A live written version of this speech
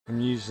I'm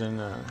using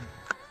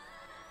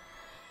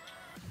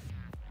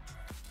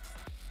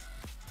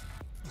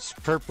this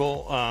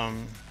purple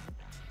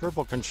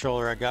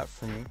controller I got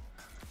from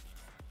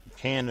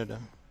Canada.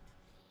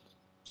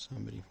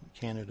 Somebody from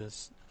Canada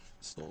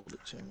sold it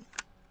to me.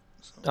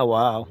 So, Oh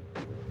wow.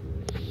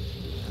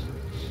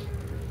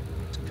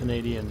 it's a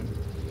Canadian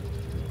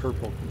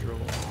purple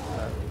controller.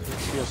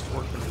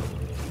 PS4 controller.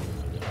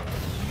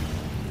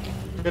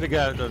 Could have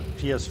got a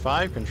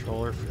PS5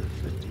 controller for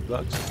 $50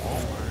 at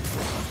Walmart.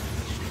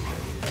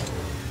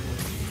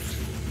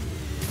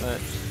 But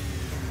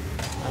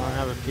I don't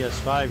have a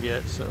PS5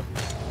 yet, so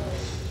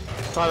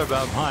thought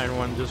about buying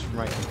one just for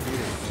my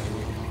computer.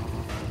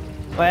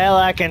 Well,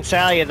 I can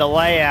tell you the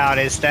layout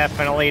is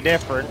definitely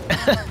different.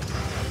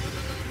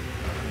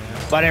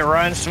 But it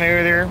runs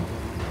smoother.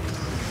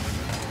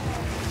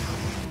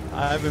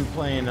 I've been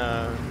playing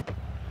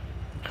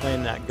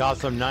that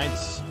Gotham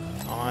Knights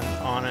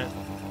on it.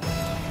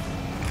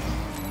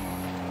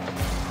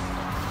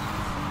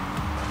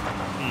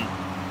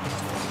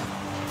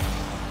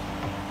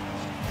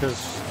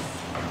 Because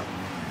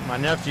my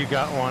nephew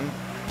got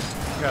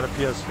a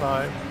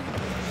PS5,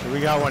 so we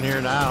got one here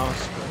in the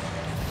house,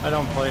 but I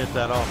don't play it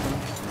that often.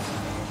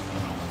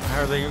 I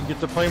hardly get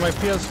to play my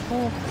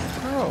PS4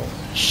 Pro.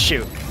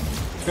 Shoot.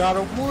 God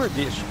of War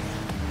edition.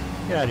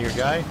 Get out of here,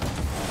 guy.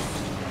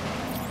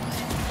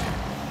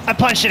 I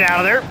punched it out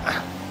of there.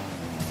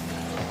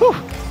 Whew.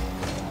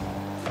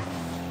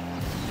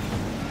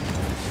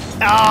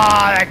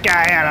 Ah, that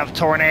guy had a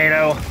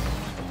tornado.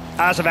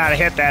 I was about to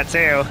hit that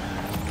too.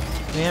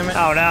 Damn it.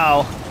 Oh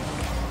no.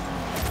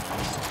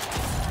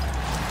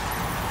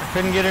 I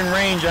couldn't get in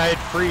range, I had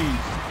freeze.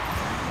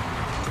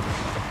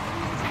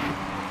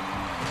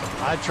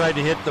 I tried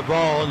to hit the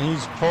ball and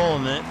he's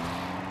pulling it.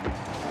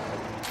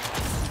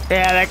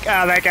 Yeah,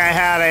 that guy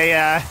had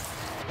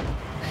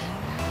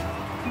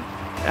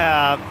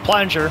a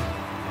plunger.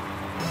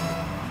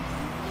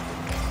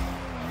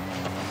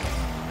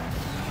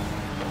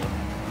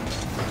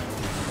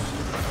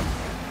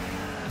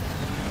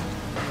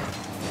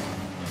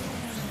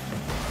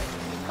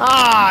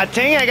 Ah,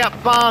 dang it, I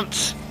got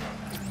bumped.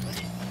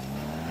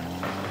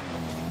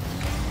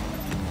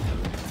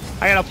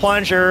 I got a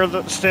plunger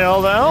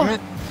still, though.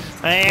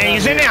 And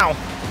he's in now.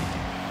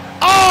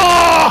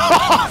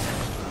 Oh!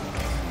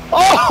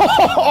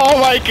 Oh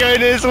my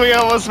goodness, we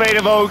almost made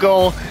a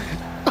goal.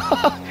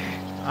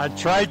 I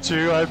tried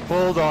to, I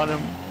pulled on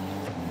him.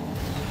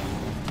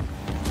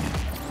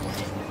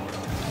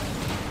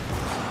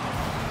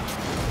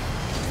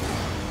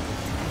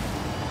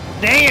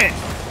 Dang it!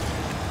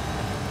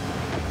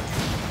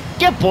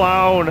 Get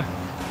blown!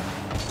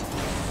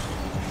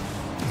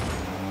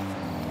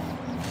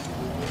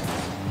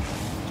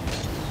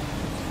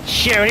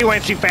 Shoot, he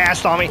went too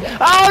fast on me.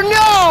 Oh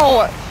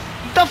no!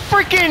 The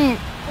freaking...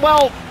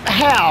 Well,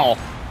 how?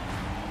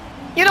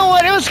 You know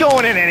what? It was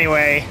going in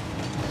anyway.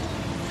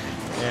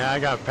 Yeah, I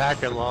got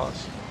packet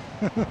loss.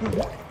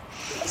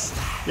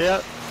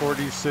 Yeah,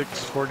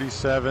 46,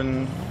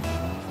 47.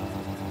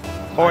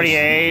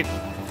 48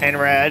 in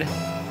red.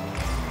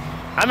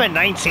 I'm at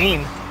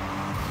 19.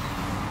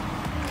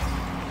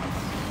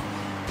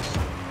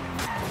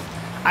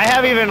 I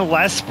have even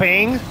less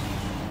ping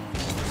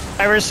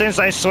ever since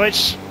I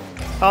switched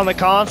on the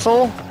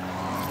console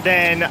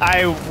than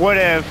I would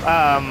have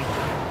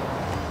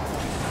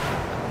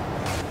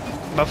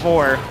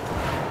before.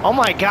 Oh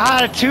my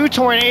god, 2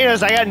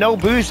 tornadoes. I got no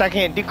boost. I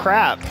can't do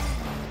crap.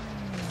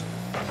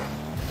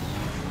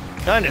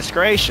 Goodness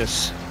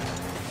gracious.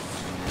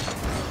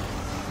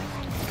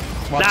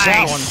 Watch nice.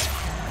 that one.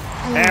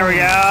 There we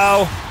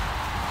go.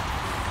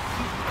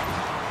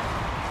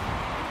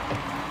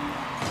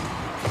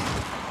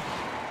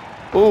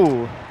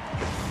 Ooh.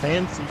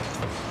 Fancy.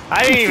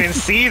 I didn't even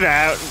see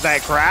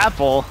that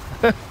grapple.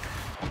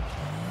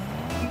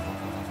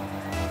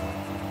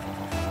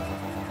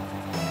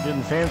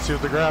 Getting fancy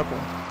with the grapple.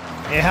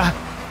 Yeah.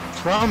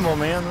 Trumble,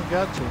 man. I've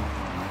got to.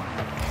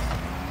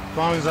 As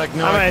long as I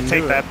know I'm I gonna can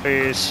take do that it.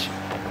 boost.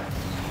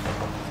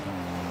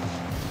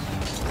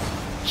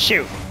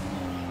 Shoot.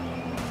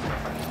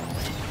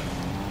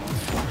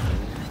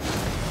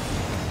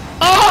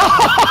 Oh!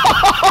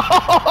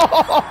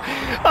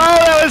 Oh,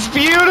 that was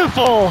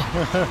beautiful.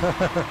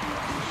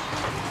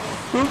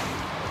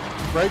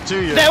 Right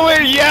to you. That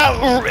went,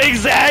 yeah,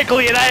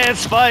 exactly, and I had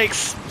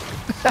spikes.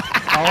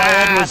 All I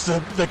had was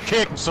the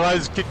kick, so I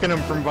was kicking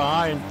them from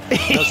behind,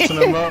 messing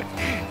them up,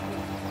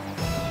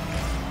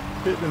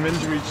 hitting them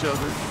into each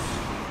other.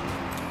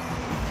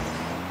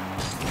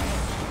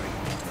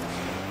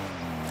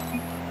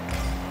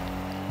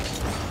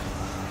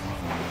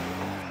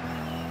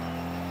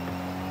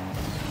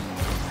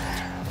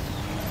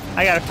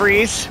 I got a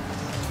freeze.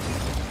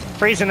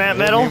 Freeze in that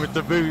middle. With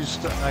the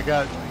boost, I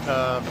got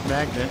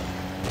magnet.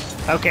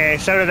 Okay,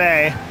 so did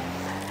I.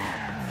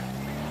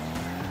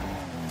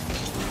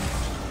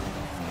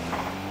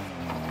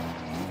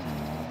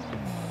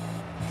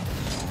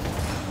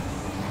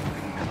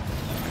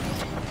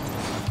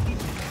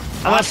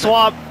 I'm gonna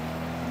swap.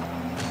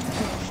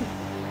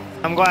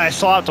 I'm glad I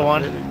swapped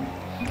one.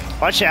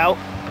 Watch out.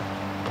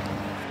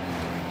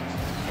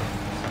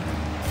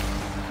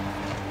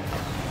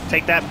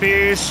 Take that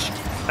boost.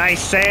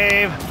 Nice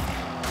save.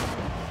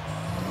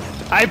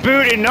 I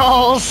booted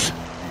Knowles.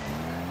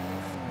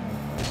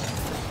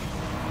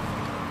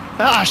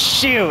 Oh,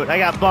 shoot. I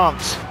got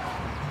bumped.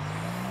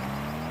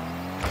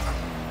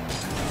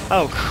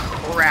 Oh,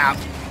 crap.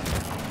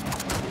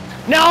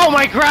 No,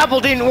 my grapple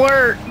didn't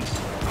work.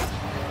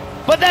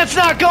 But that's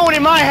not going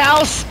in my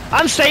house.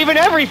 I'm saving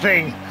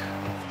everything.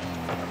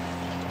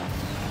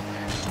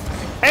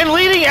 And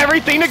leading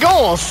everything to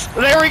goals.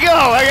 There we go.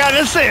 I got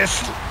an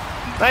assist.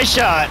 Nice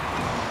shot.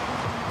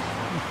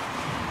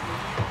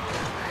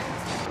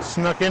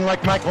 Snuck in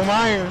like Michael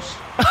Myers.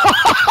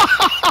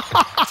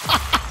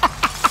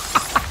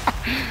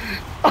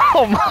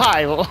 Oh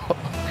my lord.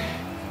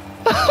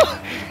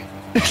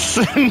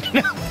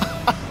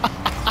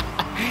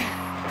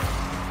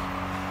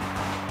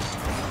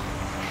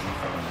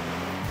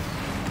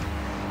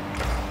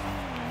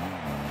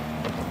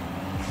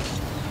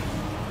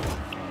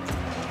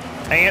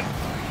 Dang it.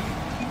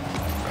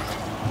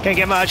 Can't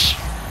get much.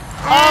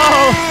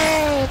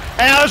 Oh!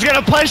 And I was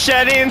gonna punch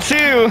that in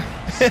too.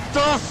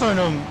 Stuffing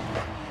him.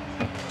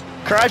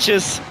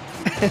 Crutches.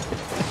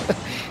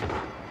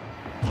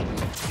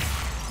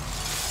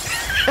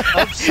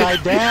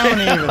 Upside down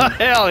even.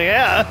 Hell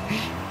yeah.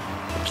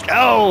 Let's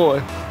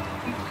go.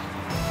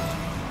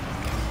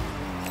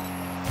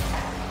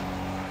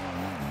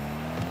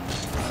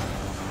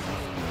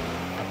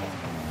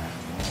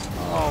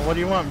 Oh, what do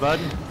you want, bud?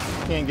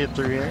 Can't get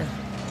through here.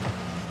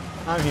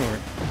 I'm here.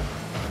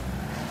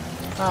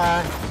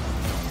 Hi.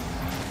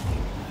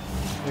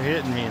 You're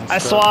hitting me and stuff. I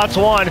swapped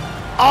one.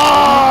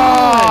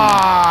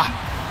 Oh!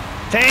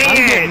 Dang I'm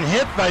it! getting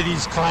hit by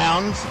these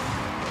clowns.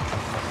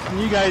 And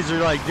you guys are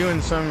like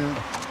doing some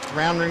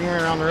rounding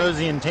around the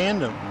Rosie in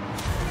tandem.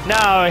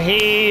 No,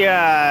 he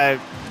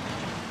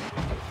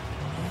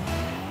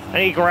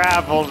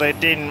grappled. It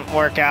didn't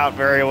work out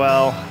very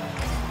well.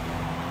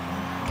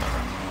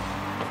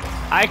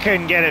 I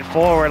couldn't get it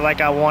forward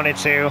like I wanted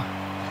to.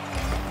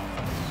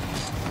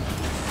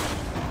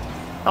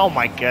 Oh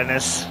my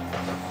goodness.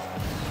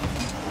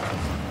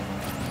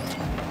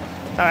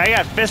 Alright, I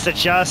got Fist of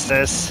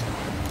Justice.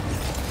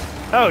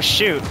 Oh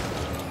shoot.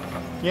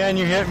 Yeah, and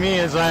you hit me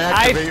as I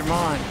activate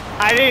mine.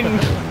 I didn't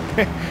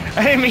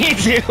I didn't mean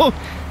to.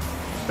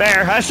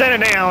 There, I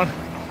sent it down.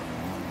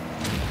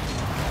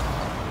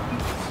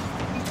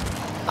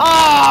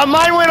 Ah,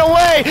 mine went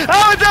away.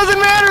 Oh, it doesn't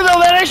matter though,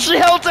 that actually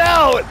helped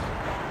out.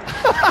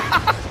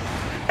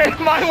 And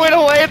mine went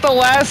away at the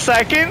last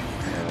second.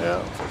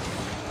 Yeah.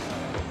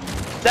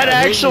 That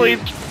actually.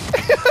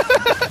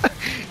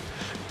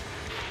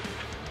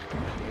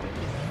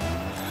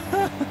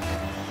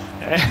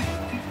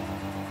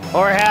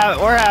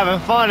 We're having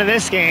fun in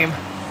this game.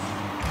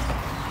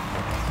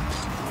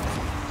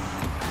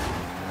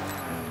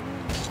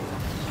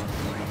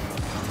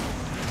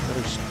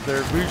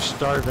 They're boost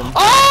starving.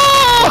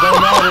 Oh! It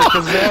don't matter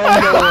because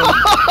they're going.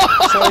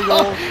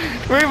 Cycle.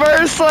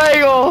 Reverse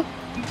cycle.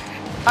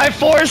 I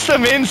forced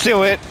them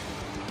into it.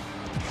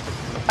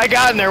 I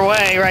got in their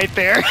way right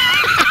there.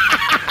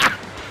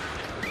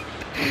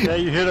 Yeah,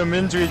 you hit them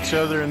into each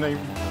other and they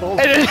both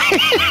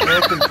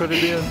up and put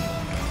it in.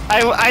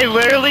 I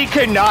literally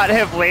could not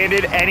have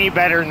landed any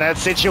better in that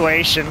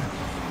situation.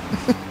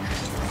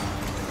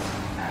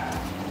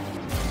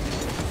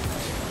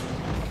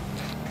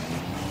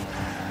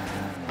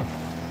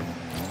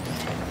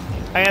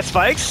 I got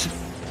spikes.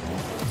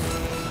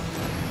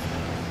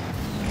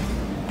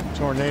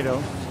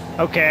 Tornado.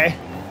 Okay.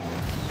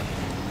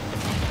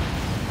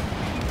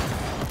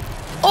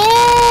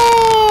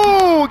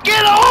 Oh!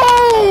 Get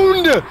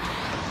owned!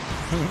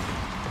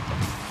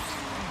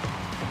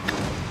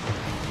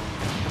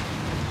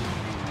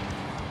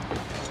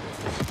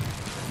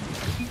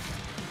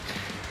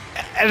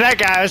 And that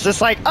guy was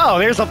just like, oh,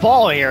 there's a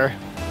ball here.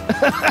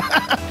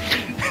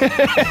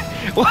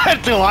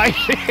 What do I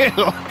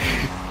do?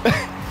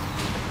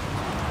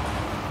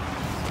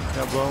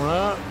 Got blown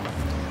up.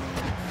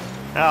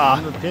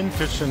 I'm the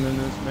pincushion in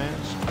this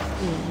match.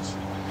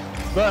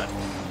 But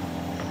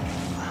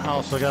I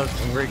also got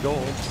some great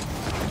gold.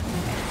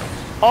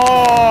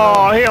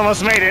 Oh, he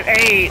almost made it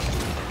 8.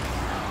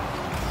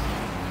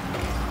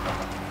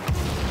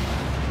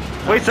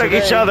 We took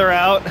each other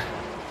out.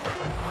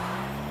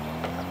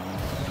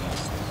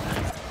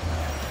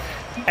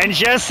 And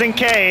just in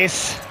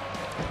case,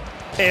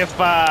 if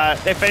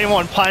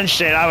anyone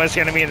punched it, I was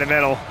gonna be in the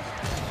middle.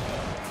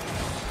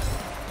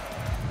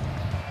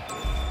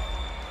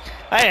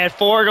 I had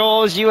 4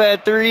 goals, you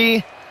had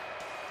 3.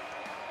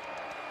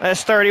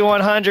 That's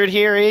 3,100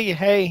 here.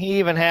 Hey, he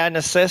even had an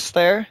assist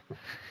there.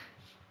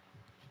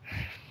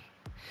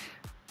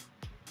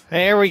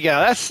 There we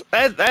go.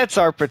 That's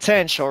our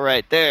potential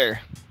right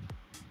there.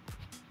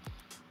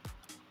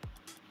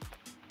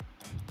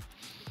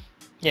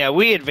 Yeah,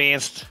 we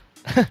advanced.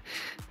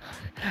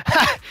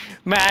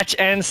 Match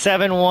ends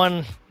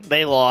 7-1.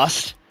 They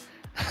lost.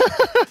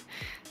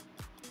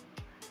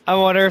 I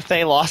wonder if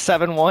they lost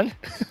 7-1.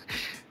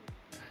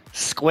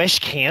 Squish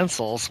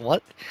cancels.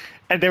 What?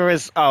 And there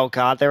was, oh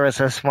god, there was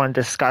this one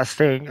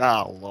disgusting.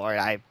 Oh lord,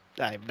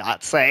 I'm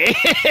not saying.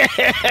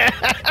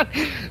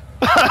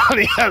 On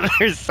the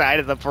other side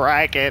of the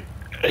bracket.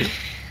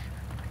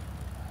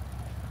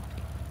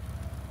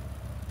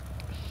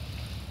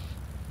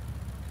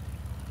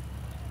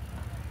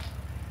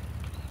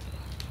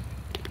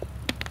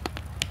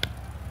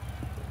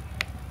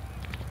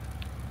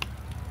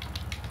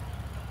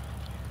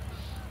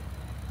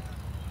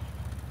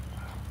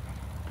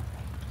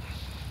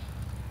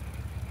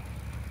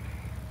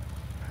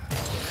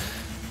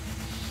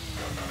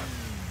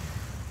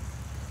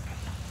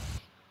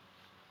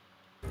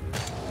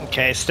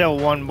 Okay, still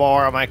one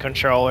bar on my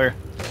controller.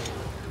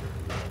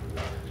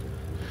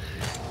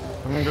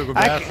 I'm gonna go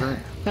bathroom.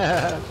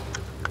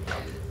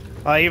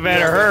 Well, you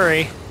better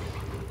hurry.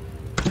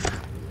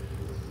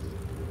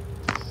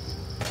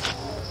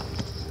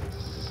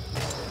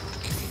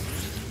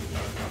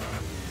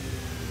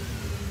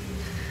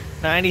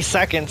 "90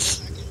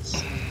 seconds.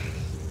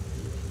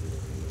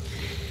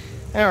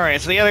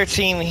 Alright, so the other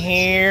team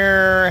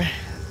here...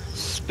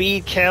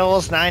 Speed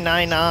Kills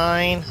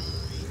 999.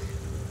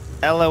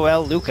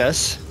 LOL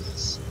Lucas.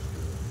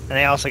 And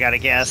they also got a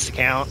guest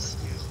account.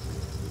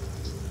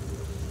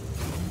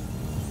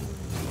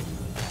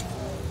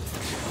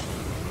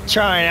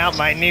 Trying out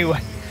my new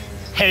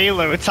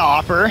Halo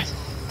topper.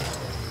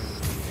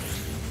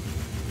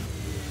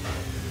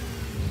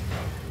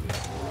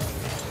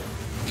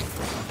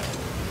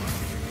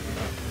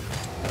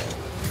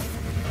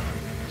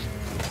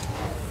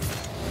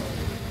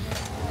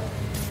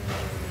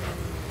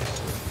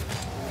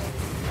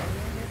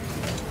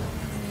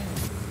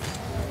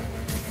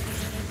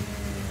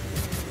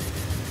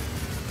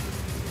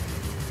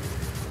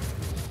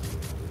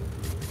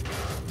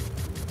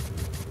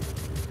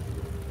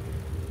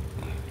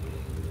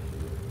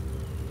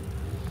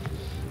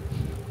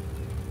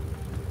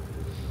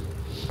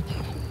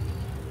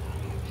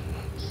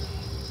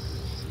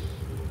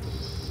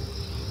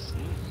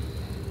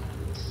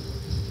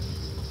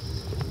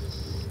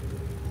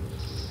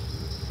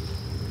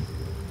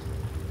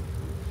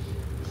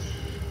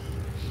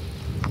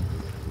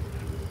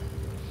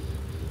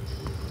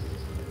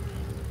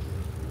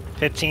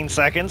 "15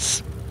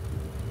 seconds.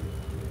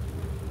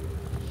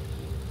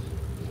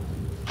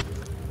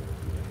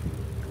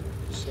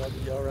 So that'll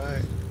be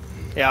alright.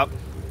 Yep.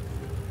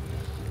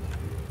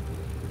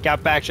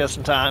 Got back just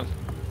in time.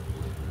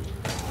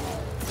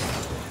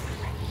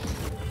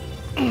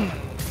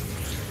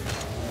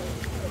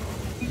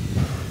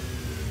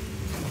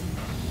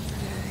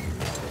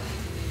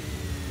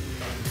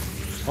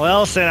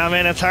 Wilson, I'm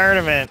in a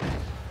tournament.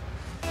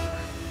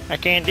 I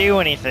can't do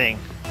anything.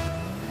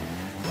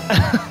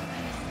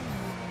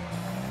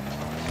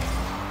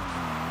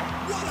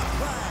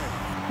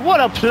 What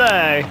a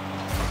play!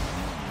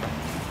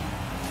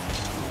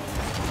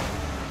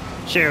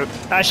 Shoot,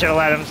 I should have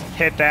let him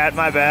hit that,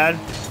 my bad.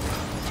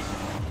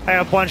 I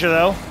got a plunger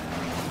though.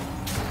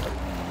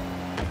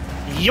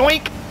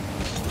 Yoink!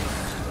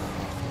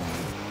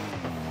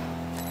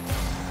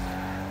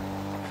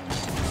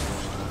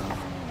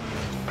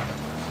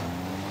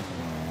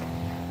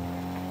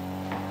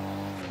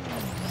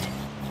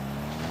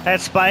 That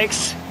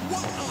spikes.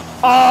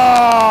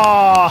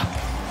 Oh!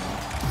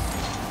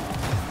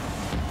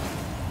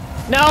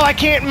 No, I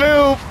can't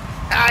move.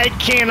 I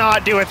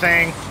cannot do a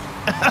thing.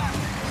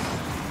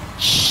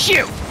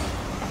 Shoot!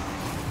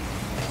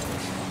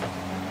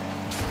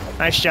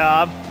 Nice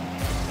job.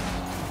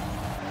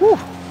 Whew.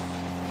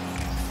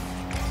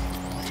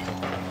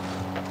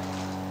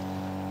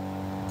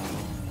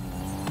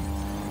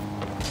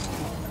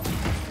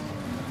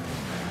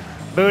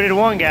 Booted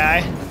one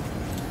guy.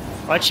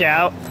 Watch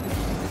out.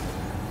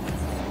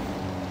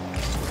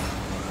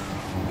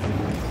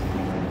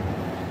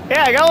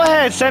 Yeah, go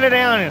ahead, send it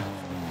down.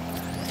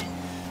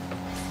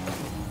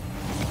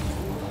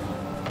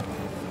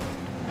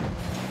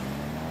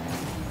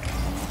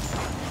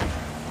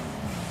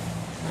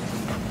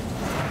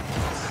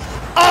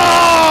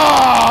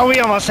 Oh, we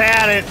almost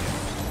had it.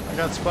 I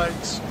got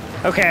spikes.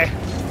 Okay.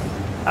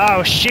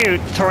 Oh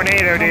shoot,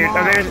 tornado, dude.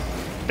 Oh,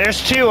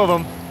 there's two of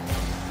them.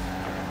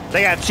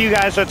 They got two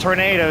guys with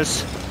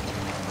tornadoes.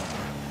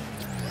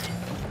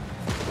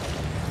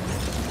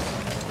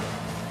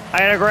 I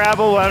got a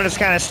grapple, I'm just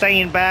kind of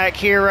staying back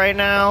here right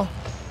now.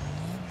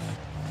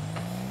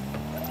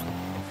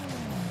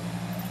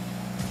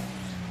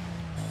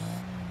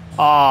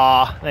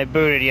 Aw, they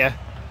booted you.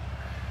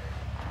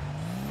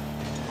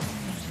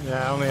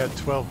 Yeah, I only had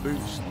 12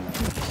 boosts.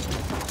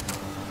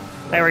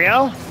 There we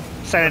go.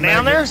 Set it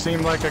down there.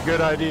 Seemed like a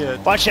good idea.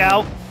 Watch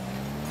out.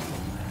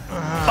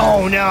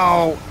 Oh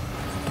no.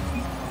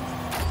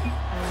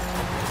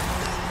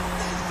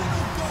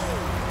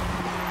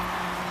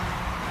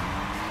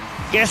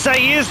 Guess I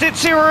used it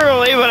too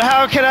early, but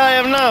how could I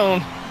have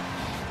known?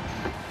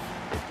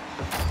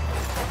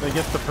 They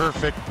get the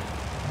perfect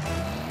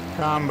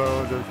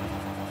combo to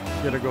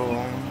get a goal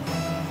home.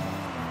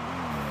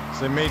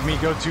 So they made me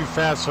go too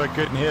fast so I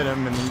couldn't hit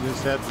him, and he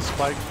just had the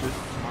spike to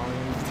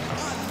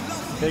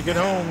take it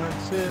home,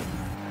 that's it.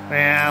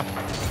 Yeah.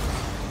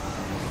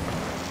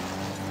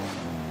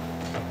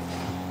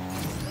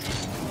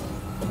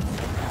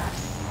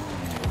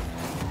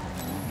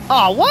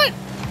 Oh, what?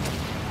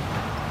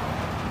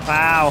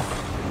 Wow.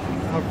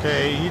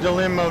 Okay, he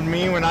dilemmaed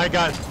me when I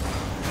got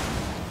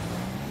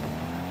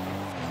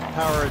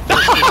power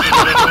adjusted.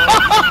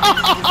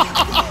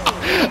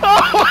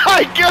 Oh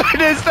my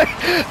goodness!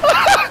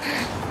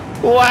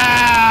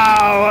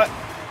 Wow!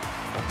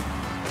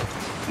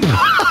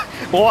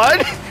 1,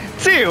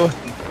 2,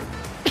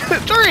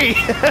 3.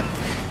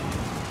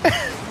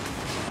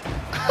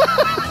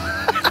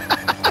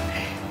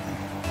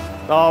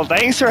 Oh,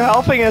 thanks for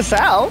helping us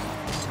out.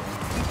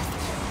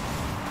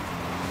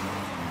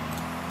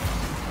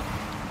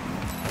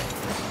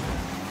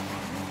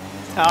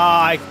 Oh,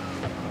 I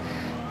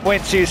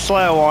went too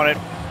slow on it.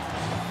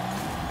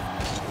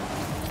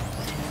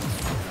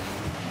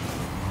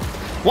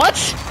 What?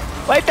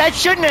 Wait, that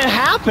shouldn't have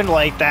happened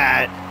like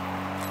that.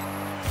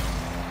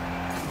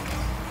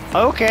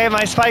 Okay,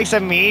 my spikes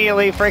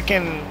immediately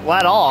freaking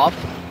let off.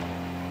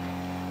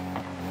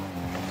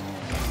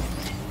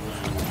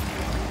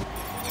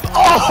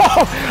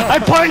 Oh! I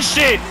punched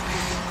it!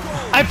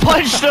 I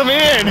punched him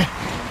in!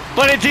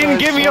 But it didn't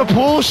give me a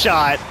pull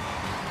shot.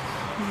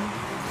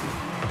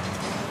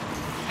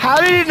 How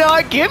did it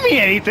not give me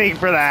anything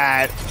for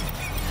that?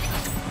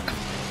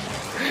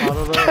 I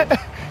don't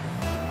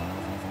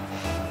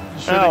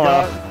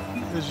know.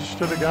 You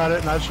should have got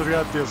it, and I should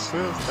have got the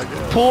assist, I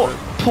guess.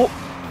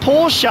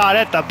 Pull shot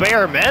at the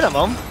bare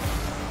minimum.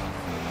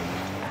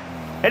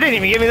 It didn't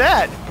even give me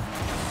that.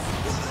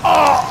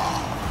 Oh!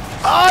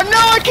 Oh no,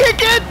 I can't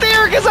get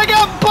there because I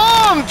got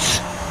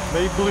bumped!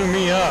 They blew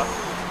me up.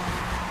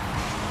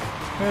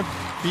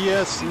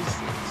 BS is...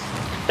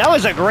 That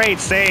was a great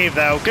save,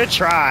 though. Good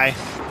try.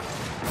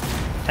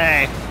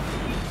 Hey.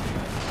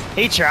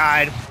 He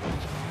tried.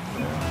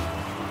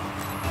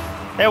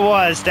 It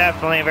was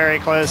definitely a very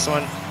close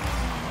one.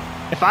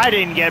 If I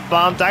didn't get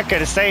bumped, I could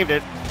have saved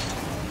it.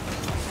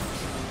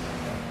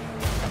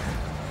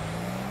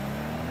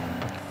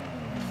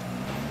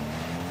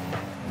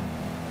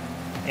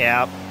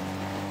 Yeah.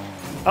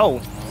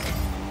 Oh.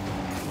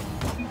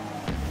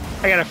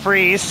 I gotta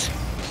freeze.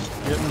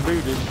 Getting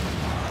booted.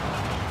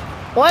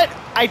 What?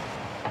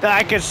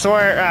 I could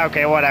swear.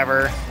 Okay,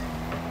 whatever.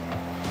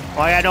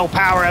 Well, I got no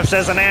power-ups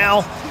as of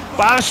now,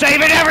 but I'm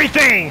saving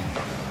everything!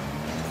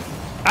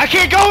 I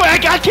can't go, I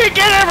can't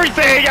get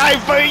everything!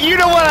 But you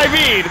know what I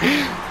mean!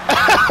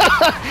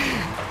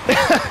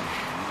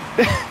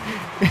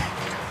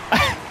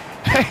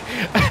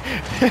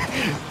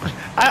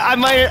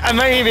 I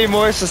might even be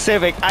more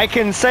specific. I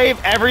can save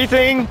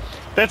everything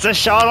that's a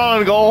shot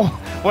on goal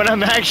when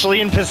I'm actually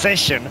in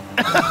position.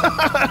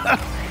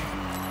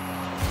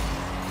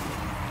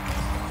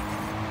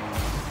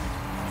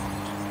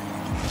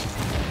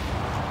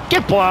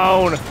 Get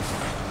blown!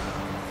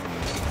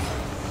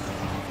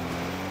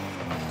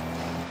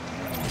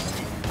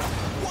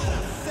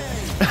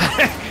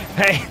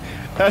 Hey,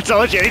 I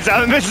told you he's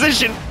out of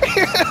position.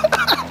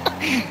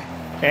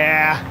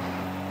 Yeah.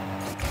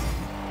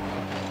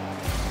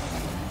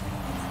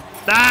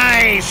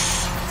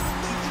 Nice!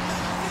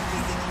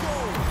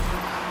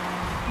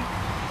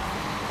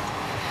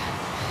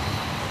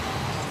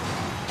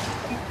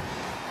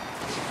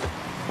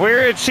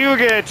 We're too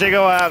good to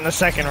go out in the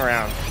second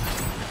round.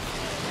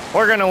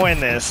 We're gonna win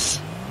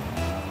this.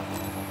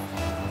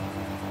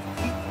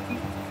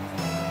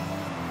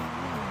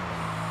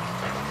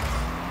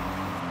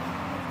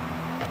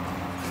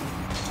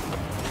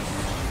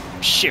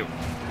 Shoot.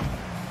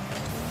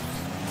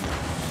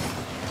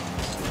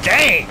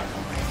 Dang!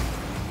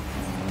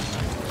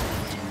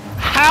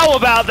 How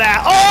about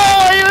that?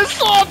 Oh, I even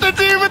saw the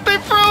dude, but they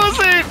froze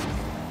it!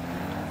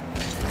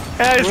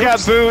 I just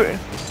got booed.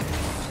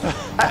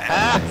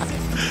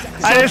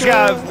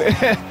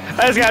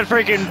 I just got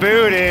freaking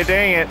booted,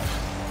 dang it.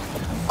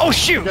 Oh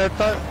shoot!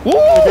 Woo!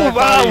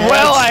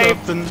 Well,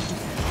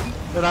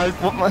 and I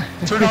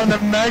turned on the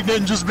magnet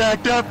and just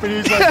backed up, and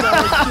he's like,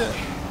 oh shit.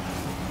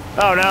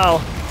 Oh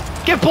no.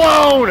 Get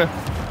blown!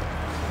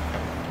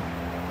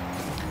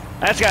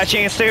 That's got a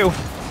chance too.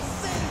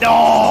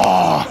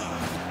 Oh!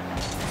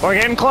 We're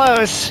getting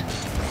close.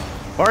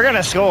 We're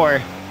gonna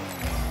score.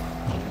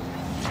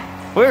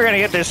 We're gonna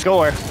get this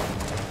score.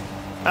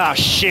 Oh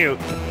shoot.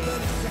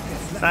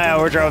 I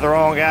overdrove the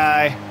wrong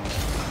guy.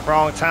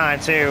 Wrong time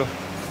too.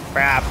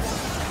 Crap.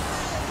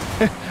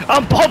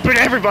 I'm bumping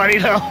everybody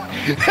though.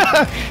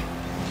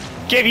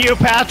 Give you a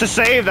path to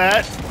save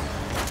that.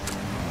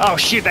 Oh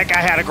shoot, that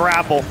guy had a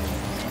grapple.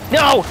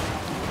 No!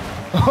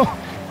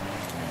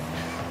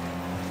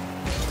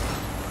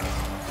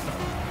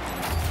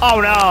 Oh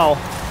no.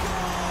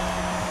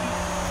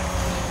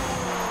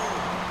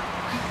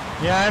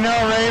 Yeah, I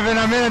know, Raven.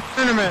 I'm in a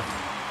tournament.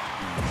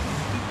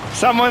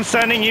 Someone's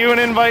sending you an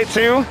invite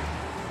too?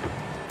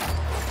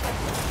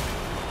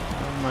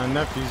 My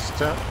nephew's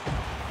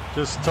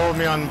just told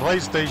me on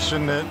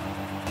PlayStation that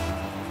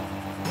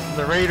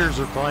the Raiders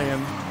are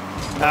playing.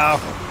 Oh.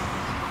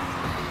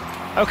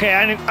 Okay,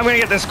 I'm gonna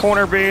get this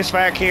corner boost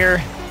back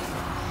here.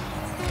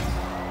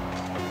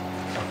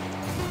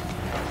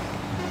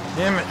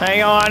 Damn it.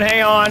 Hang on,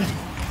 hang on.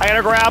 I got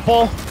a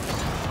grapple.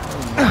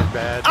 Oh My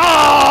bad.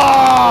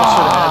 I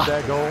should have Oh!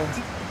 had that goal.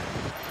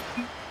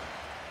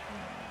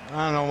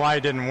 I don't know why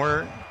it didn't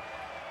work.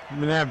 I'm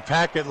gonna have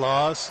packet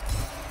loss.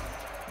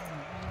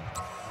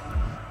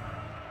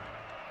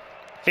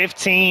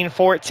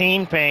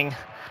 15-14 ping.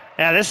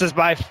 Yeah, this is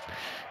by.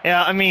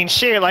 Yeah, I mean,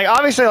 shit. Like,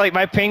 obviously, like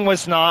my ping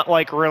was not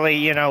like really,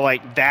 you know,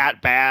 like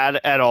that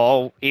bad at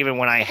all. Even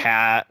when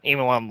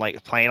I'm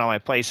like playing on my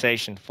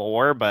PlayStation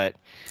 4, but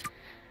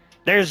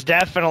there's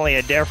definitely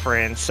a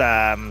difference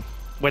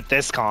with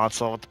this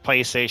console, with the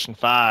PlayStation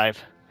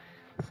 5.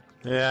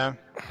 Yeah.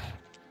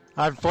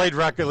 I've played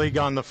Rocket League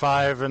on the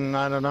 5, and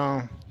I don't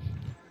know.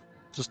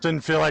 Just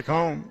didn't feel like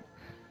home.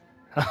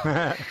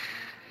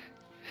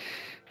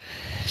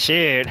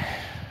 Shoot,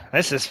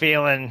 this is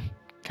feeling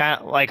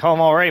kind of like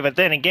home already. But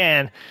then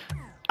again,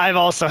 I've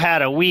also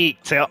had a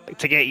week to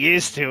get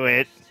used to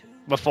it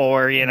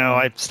before, you know,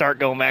 I start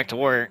going back to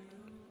work.